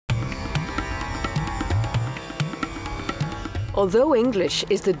Although English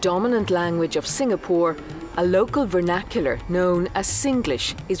is the dominant language of Singapore, a local vernacular known as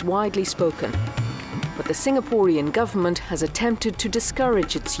Singlish is widely spoken. But the Singaporean government has attempted to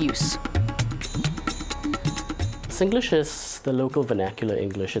discourage its use. Singlish is the local vernacular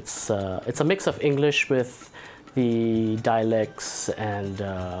English. It's a mix of English with the dialects and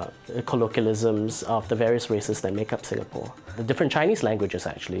colloquialisms of the various races that make up Singapore. The different Chinese languages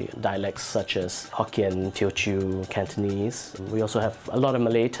actually, dialects such as Hokkien, Teochew, Cantonese. We also have a lot of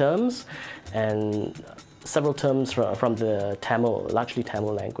Malay terms and several terms from the Tamil, largely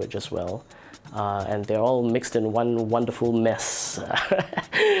Tamil language as well. And they're all mixed in one wonderful mess.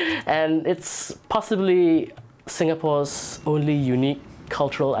 And it's possibly Singapore's only unique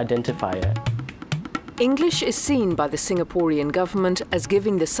cultural identifier. English is seen by the Singaporean government as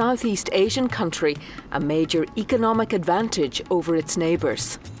giving the Southeast Asian country a major economic advantage over its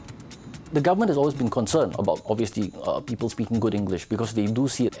neighbours. The government has always been concerned about, obviously, people speaking good English because they do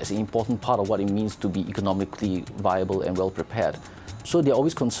see it as an important part of what it means to be economically viable and well prepared. So they're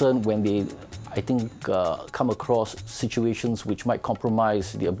always concerned when they, I think, come across situations which might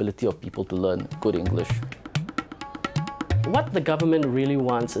compromise the ability of people to learn good English. What the government really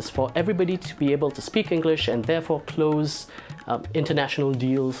wants is for everybody to be able to speak English and therefore close international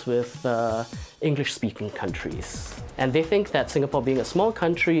deals with English-speaking countries. And they think that Singapore being a small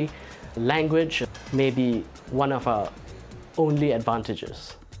country, language may be one of our only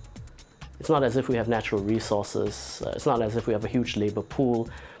advantages. It's not as if we have natural resources, it's not as if we have a huge labour pool,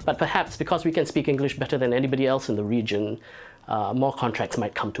 but perhaps because we can speak English better than anybody else in the region, more contracts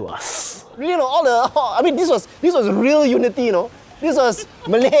might come to us. You know, this was real unity, you know. This was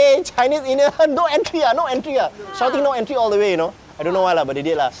Malay, Chinese, Indian, no entry, shouting no entry all the way, you know. I don't know why, but they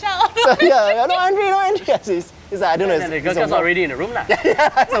did. Shout! So, yeah, no entry. It's like, I don't know. And the girls already in the room.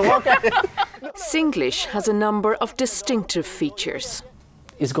 It's a walk. Singlish has a number of distinctive features.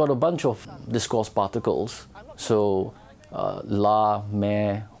 It's got a bunch of discourse particles. So, la,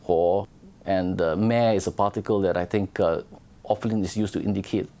 meh, ho, and meh is a particle that I think often is used to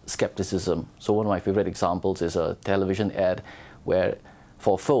indicate skepticism. So one of my favorite examples is a television ad where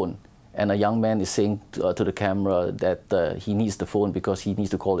for a phone, and a young man is saying to the camera that he needs the phone because he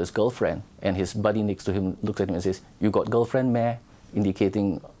needs to call his girlfriend. And his buddy next to him looks at him and says, "You got girlfriend, meh?"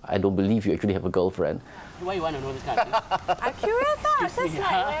 Indicating, I don't believe you actually have a girlfriend. Why you want to know this kind of thing? I'm curious, just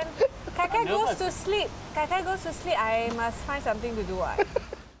like when Kai goes to sleep, I must find something to do.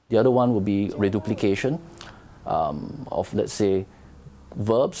 The other one would be reduplication of, let's say,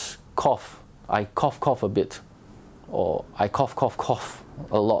 verbs. Cough, I cough a bit, or I cough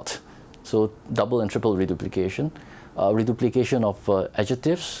a lot. So double and triple reduplication. Reduplication of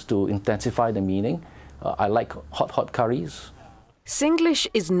adjectives to intensify the meaning. I like hot curries. Singlish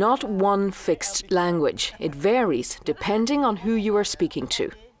is not one fixed language. It varies depending on who you are speaking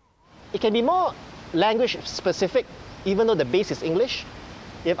to. It can be more language specific, even though the base is English.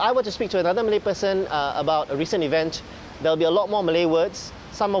 If I were to speak to another Malay person about a recent event, there'll be a lot more Malay words,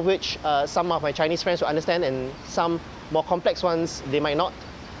 some of which some of my Chinese friends will understand, and some more complex ones they might not.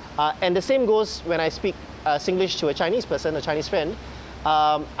 And the same goes when I speak Singlish to a Chinese person, a Chinese friend.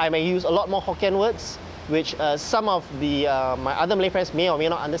 I may use a lot more Hokkien words, which some of my other Malay friends may or may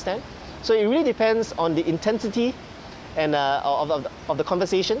not understand. So it really depends on the intensity and of the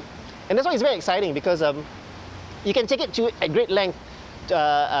conversation. And that's why it's very exciting, because you can take it to at great length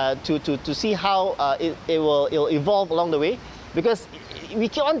to see how it'll evolve along the way. Because we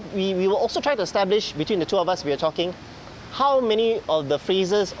will also try to establish between the two of us, we are talking, how many of the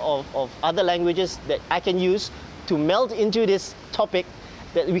phrases of other languages that I can use to meld into this topic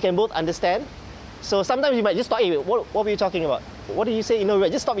that we can both understand. So sometimes you might just stop, hey, what were you talking about? What did you say? You know,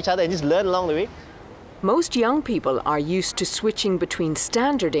 just stop each other and just learn along the way. Most young people are used to switching between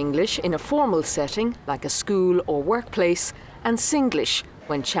standard English in a formal setting, like a school or workplace, and Singlish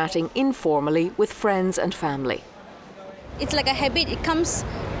when chatting informally with friends and family. It's like a habit. It comes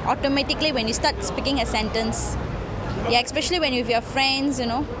automatically when you start speaking a sentence. Yeah, especially when you're with your friends, you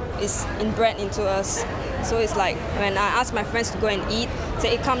know. It's inbred into us. So it's like when I ask my friends to go and eat,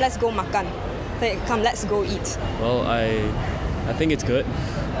 say, hey, come, let's go makan. Say, come, let's go eat. Well, I think it's good.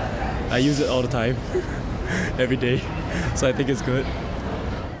 I use it all the time, every day. So I think it's good.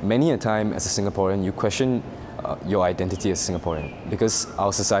 Many a time as a Singaporean, you question your identity as Singaporean, because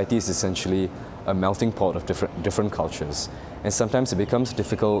our society is essentially a melting pot of different cultures. And sometimes it becomes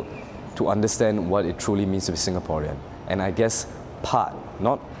difficult to understand what it truly means to be Singaporean. And I guess part,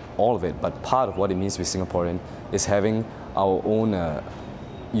 not all of it, but part of what it means to be Singaporean is having our own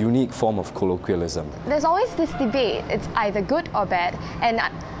unique form of colloquialism. There's always this debate, it's either good or bad, and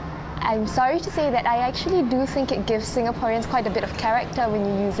I'm sorry to say that I actually do think it gives Singaporeans quite a bit of character when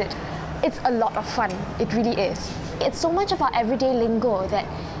you use it. It's a lot of fun, it really is. It's so much of our everyday lingo that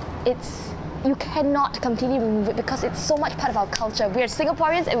you cannot completely remove it because it's so much part of our culture. We're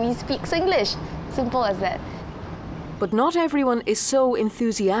Singaporeans and we speak Singlish. Simple as that. But not everyone is so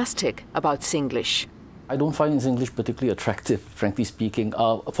enthusiastic about Singlish. I don't find Singlish particularly attractive, frankly speaking.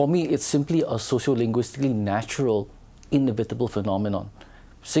 For me, it's simply a socio-linguistically natural, inevitable phenomenon.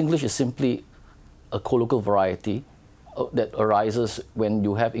 Singlish is simply a colloquial variety that arises when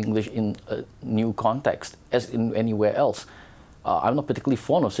you have English in a new context, as in anywhere else. I'm not particularly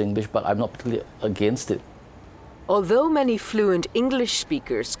fond of Singlish, but I'm not particularly against it. Although many fluent English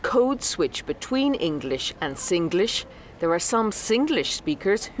speakers code switch between English and Singlish, there are some Singlish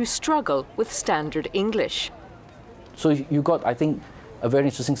speakers who struggle with standard English. So you got, I think, a very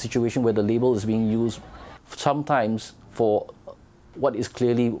interesting situation where the label is being used sometimes for what is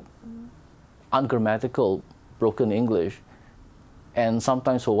clearly ungrammatical, broken English, and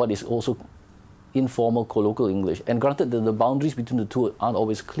sometimes for what is also informal colloquial English. And granted that the boundaries between the two aren't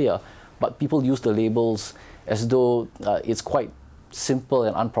always clear, but people use the labels as though it's quite simple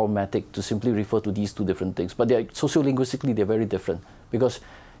and unproblematic to simply refer to these two different things. But sociolinguistically, they're very different, because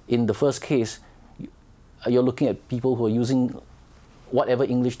in the first case, you're looking at people who are using whatever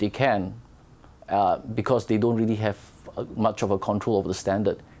English they can because they don't really have much of a control over the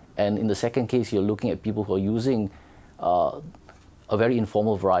standard. And in the second case, you're looking at people who are using a very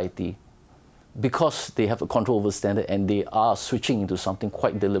informal variety because they have a control over the standard and they are switching into something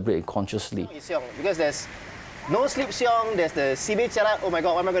quite deliberate and consciously. Because there's no sleep Siong, there's the Sibei Charat, oh my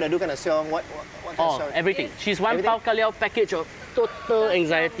god, what am I going to do kind of Siong? What kind of Siong? Everything. She's one Pau Kaliao package of total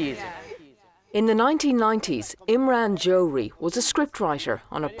anxieties. In the 1990s, Imran Johri was a scriptwriter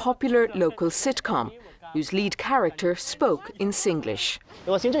on a popular local sitcom whose lead character spoke in Singlish. It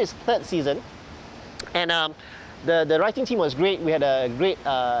was into its third season, and the writing team was great. We had a great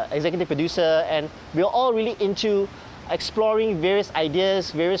executive producer, and we were all really into exploring various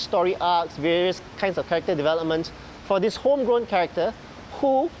ideas, various story arcs, various kinds of character development for this homegrown character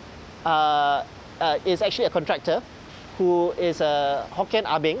who is actually a contractor, who is a Hokkien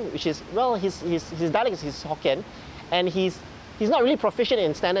Abing, which is, well, his dialect is Hokkien, and he's not really proficient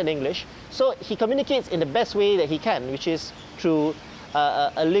in standard English, so he communicates in the best way that he can, which is through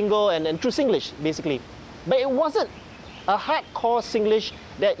a lingo and through Singlish, basically. But it wasn't a hardcore Singlish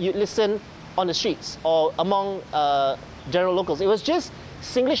that you'd listen on the streets or among general locals. It was just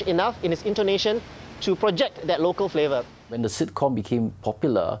Singlish enough in its intonation to project that local flavour. When the sitcom became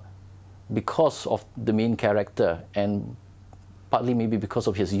popular, because of the main character and partly maybe because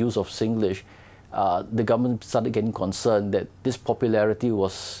of his use of Singlish, the government started getting concerned that this popularity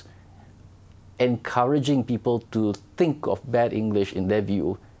was encouraging people to think of bad English in their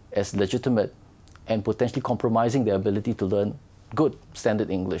view as legitimate and potentially compromising their ability to learn good standard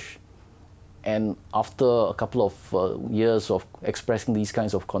English. And after a couple of years of expressing these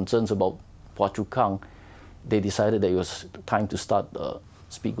kinds of concerns about Phua Chu Kang, they decided that it was time to start the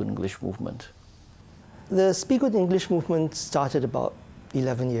Speak Good English movement. The Speak Good English movement started about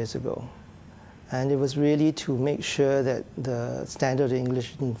 11 years ago. And it was really to make sure that the standard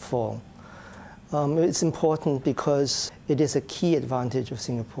English didn't fall. It's important because it is a key advantage of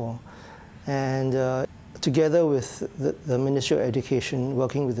Singapore. And together with the Ministry of Education,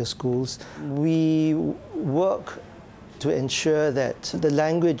 working with the schools, we work to ensure that the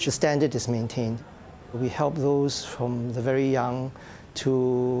language standard is maintained. We help those from the very young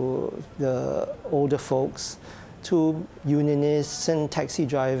to the older folks, to unionists and taxi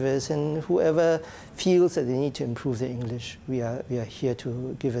drivers and whoever feels that they need to improve their English. We are here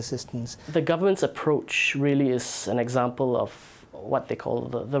to give assistance. The government's approach really is an example of what they call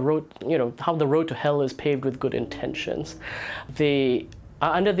the road, how the road to hell is paved with good intentions. They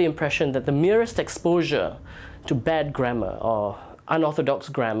are under the impression that the merest exposure to bad grammar or unorthodox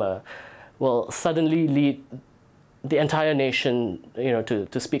grammar will suddenly lead the entire nation,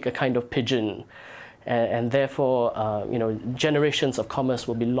 to speak a kind of pidgin. And therefore, generations of commerce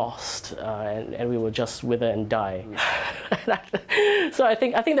will be lost, and we will just wither and die. So I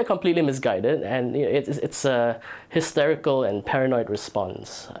think they're completely misguided, and it's a hysterical and paranoid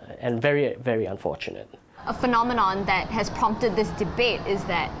response, and very, very unfortunate. A phenomenon that has prompted this debate is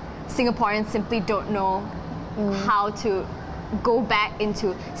that Singaporeans simply don't know how to go back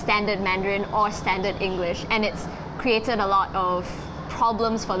into standard Mandarin or standard English, and it's created a lot of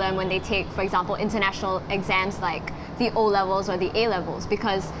problems for them when they take, for example, international exams like the O-levels or the A-levels,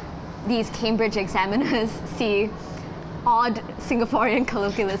 because these Cambridge examiners see odd Singaporean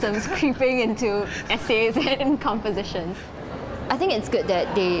colloquialisms creeping into essays and compositions. I think it's good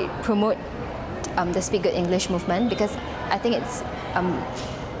that they promote the Speak Good English movement, because I think it's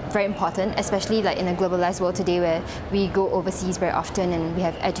very important, especially like in a globalized world today where we go overseas very often and we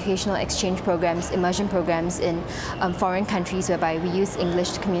have educational exchange programs, immersion programs in foreign countries whereby we use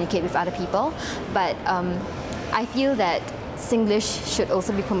English to communicate with other people. But I feel that Singlish should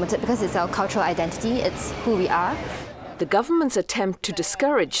also be promoted because it's our cultural identity, it's who we are. The government's attempt to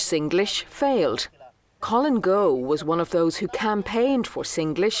discourage Singlish failed. Colin Goh was one of those who campaigned for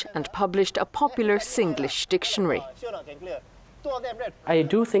Singlish and published a popular Singlish dictionary. I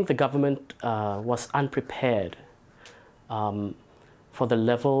do think the government was unprepared for the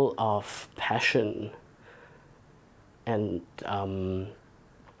level of passion and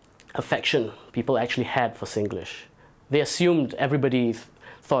affection people actually had for Singlish. They assumed everybody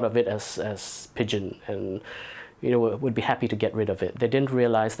thought of it as pidgin and would be happy to get rid of it. They didn't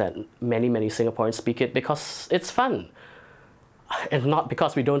realize that many Singaporeans speak it because it's fun, and not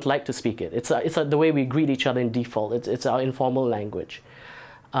because we don't like to speak it. It's the way we greet each other in default. It's our informal language,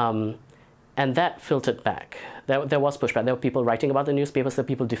 and that filtered back. There was pushback. There were people writing about the newspapers. There were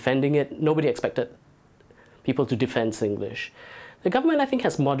people defending it. Nobody expected people to defend Singlish. The government, I think,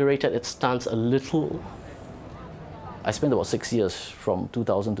 has moderated its stance a little. I spent about 6 years from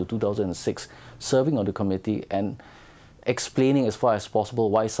 2000 to 2006 serving on the committee and explaining as far as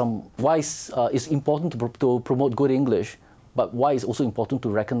possible why it's important to promote good English, but why it's also important to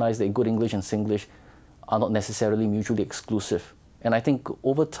recognize that good English and Singlish are not necessarily mutually exclusive. And I think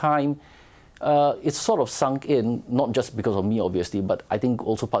over time, it's sort of sunk in, not just because of me obviously, but I think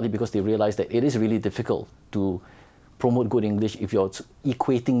also partly because they realize that it is really difficult to promote good English if you're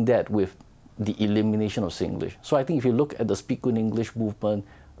equating that with the elimination of Singlish. So I think if you look at the Speak Good English movement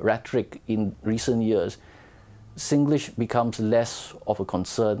rhetoric in recent years, Singlish becomes less of a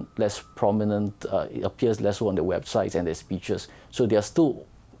concern, less prominent, it appears less so on their websites and their speeches. So they are still,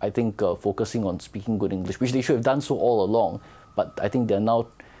 I think, focusing on speaking good English, which they should have done so all along. But I think they are now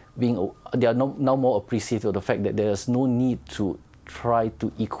more appreciative of the fact that there is no need to try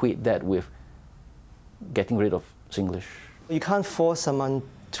to equate that with getting rid of Singlish. You can't force someone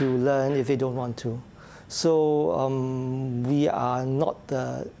to learn if they don't want to. So we are not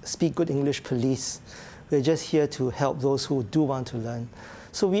the Speak Good English police. We're just here to help those who do want to learn.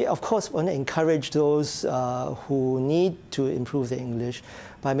 So we, of course, want to encourage those who need to improve their English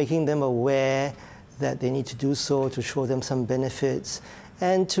by making them aware that they need to do so, to show them some benefits,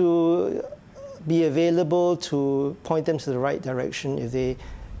 and to be available to point them to the right direction if they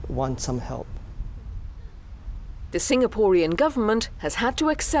want some help. The Singaporean government has had to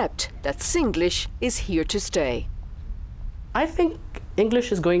accept that Singlish is here to stay. I think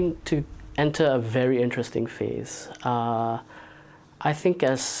English is going to enter a very interesting phase. I think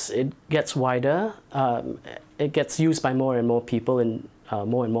as it gets wider, it gets used by more and more people in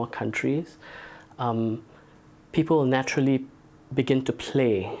more and more countries. People will naturally begin to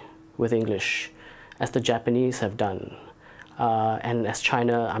play with English, as the Japanese have done, and as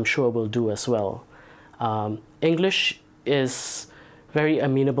China, I'm sure, will do as well. English is very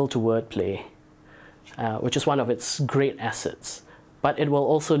amenable to wordplay, which is one of its great assets. But it will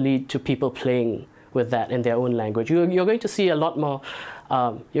also lead to people playing with that in their own language. You're going to see a lot more.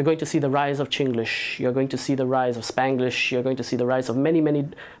 You're going to see the rise of Chinglish. You're going to see the rise of Spanglish. You're going to see the rise of many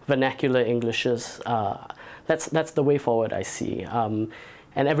vernacular Englishes. That's the way forward, I see. And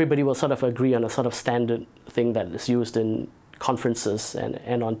everybody will sort of agree on a sort of standard thing that is used in conferences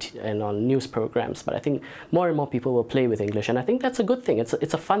and on news programs. But I think more and more people will play with English, and I think that's a good thing. It's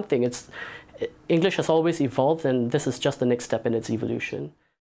a fun thing. English has always evolved, and this is just the next step in its evolution.